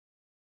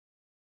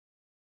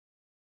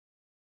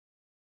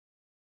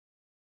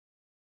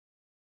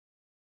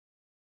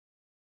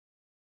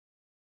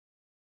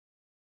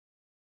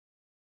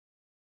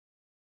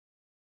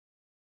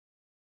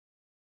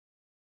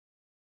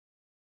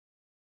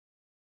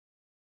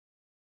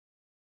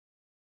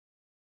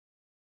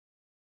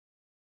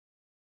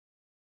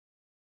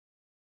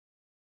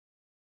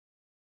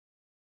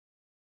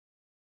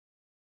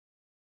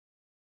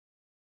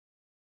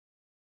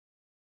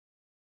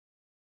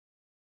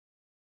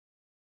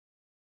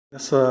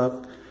It's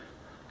a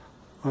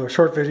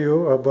short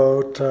video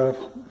about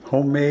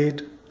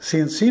homemade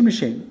CNC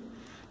machine.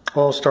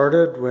 All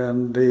started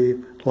when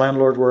the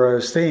landlord where I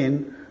was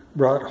staying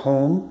brought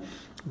home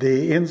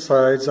the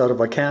insides out of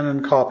a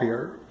Canon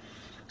Copier.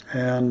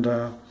 And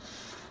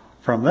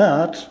from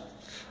that,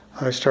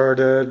 I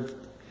started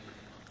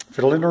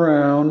fiddling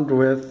around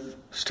with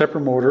stepper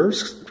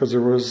motors, because there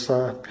was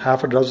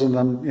half a dozen of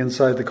them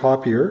inside the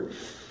copier,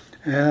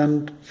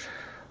 and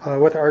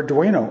with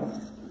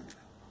Arduino.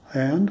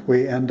 And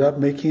we end up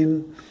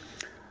making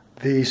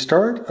the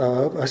start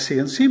of a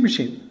CNC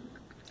machine.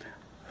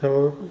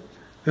 So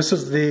this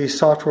is the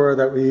software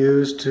that we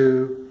use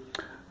to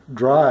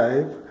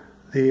drive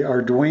the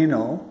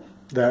Arduino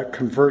that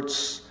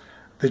converts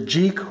the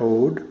G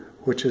code,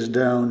 which is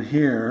down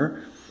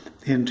here,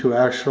 into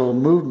actual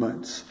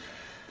movements.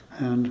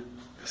 And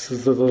this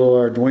is the little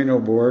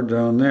Arduino board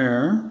down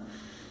there,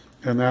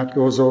 and that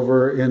goes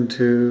over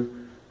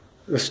into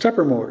the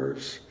stepper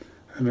motors.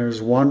 And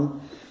there's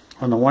one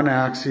on the one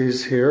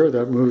axis here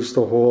that moves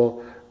the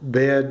whole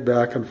bed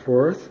back and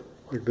forth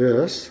like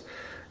this,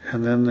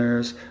 and then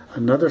there's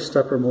another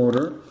stepper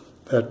motor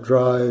that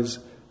drives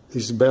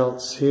these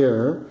belts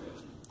here,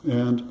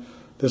 and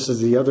this is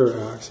the other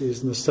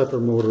axis, and the stepper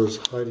motor is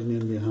hiding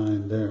in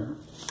behind there.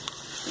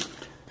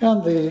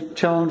 And the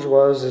challenge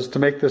is to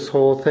make this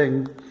whole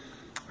thing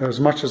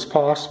as much as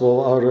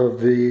possible out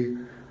of the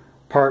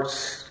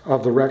parts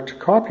of the wrecked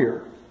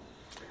copier.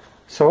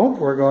 So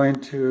we're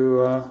going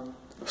to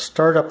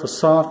start up the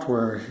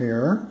software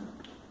here.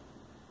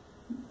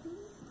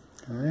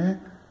 Okay,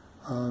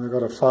 we've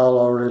got a file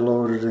already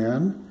loaded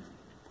in,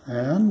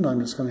 and I'm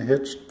just going to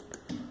hit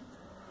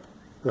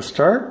the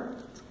start,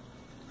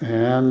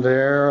 and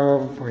there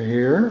over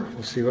here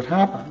we'll see what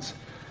happens.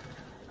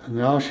 And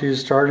now she's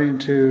starting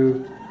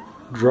to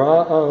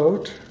draw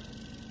out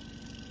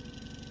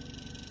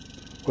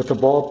with the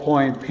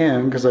ballpoint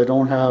pen, because I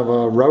don't have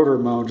a router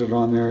mounted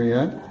on there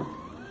yet.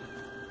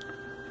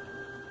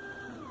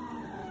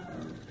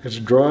 It's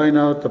drawing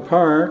out the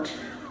part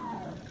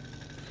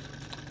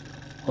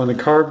on the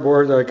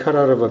cardboard that I cut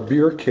out of a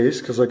beer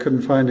case because I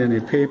couldn't find any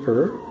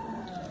paper.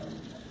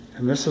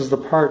 And this is the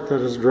part that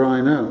is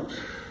drawing out.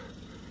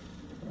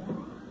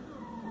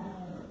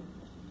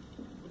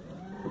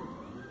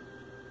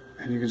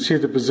 And you can see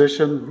the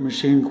position,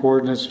 machine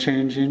coordinates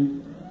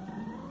changing.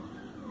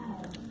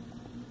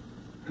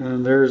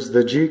 And there's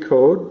the G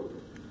code.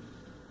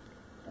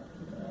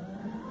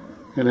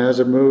 And as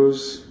it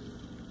moves,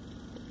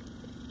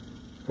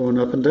 going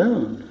up and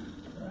down.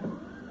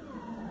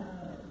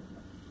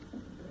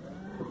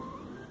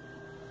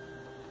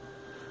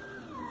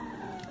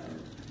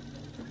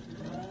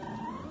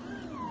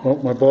 Oh,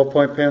 my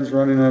ballpoint pen's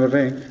running out of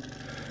ink,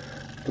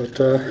 but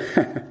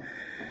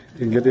you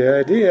can get the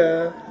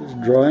idea. It's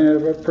drawing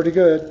it up pretty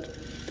good.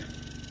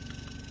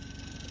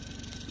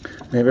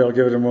 Maybe I'll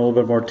give it a little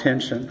bit more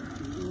tension.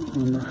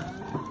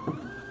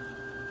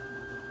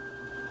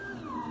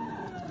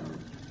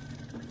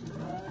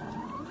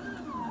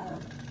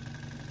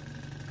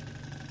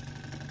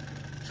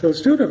 So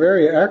it's doing a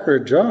very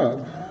accurate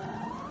job.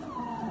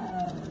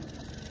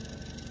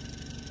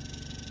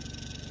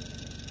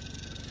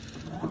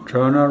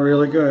 Drawing out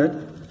really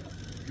good.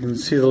 You can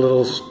see the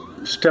little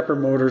stepper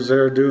motors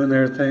there doing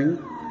their thing.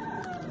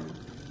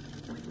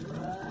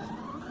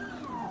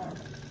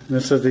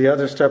 This is the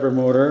other stepper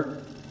motor,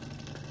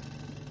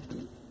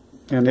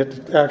 and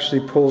it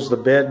actually pulls the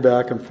bed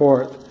back and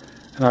forth.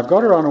 And I've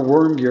got it on a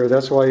worm gear,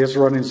 that's why it's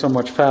running so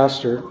much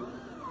faster.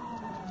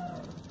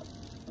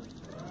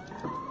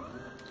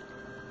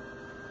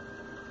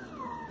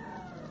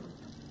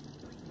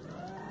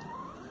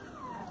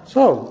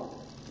 So,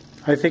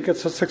 I think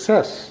it's a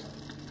success.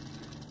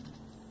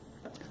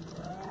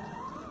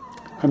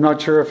 I'm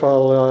not sure if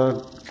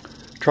I'll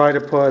try to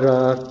put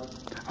a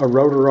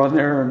router on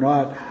there or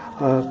not.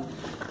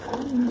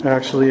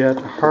 Actually, at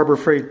Harbor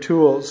Freight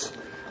Tools,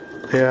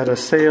 they had a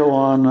sale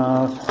on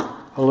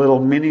a little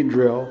mini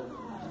drill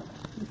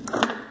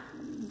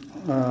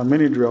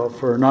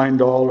for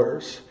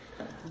 $9.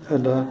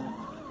 And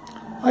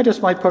I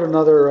just might put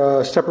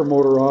another stepper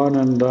motor on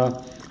and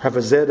have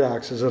a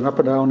Z-axis, an up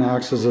and down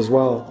axis as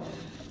well.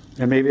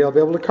 And maybe I'll be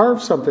able to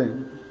carve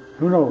something.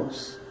 Who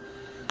knows?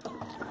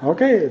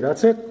 Okay,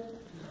 that's it.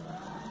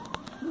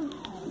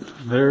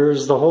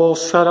 There's the whole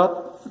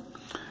setup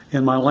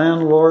in my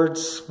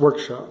landlord's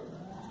workshop.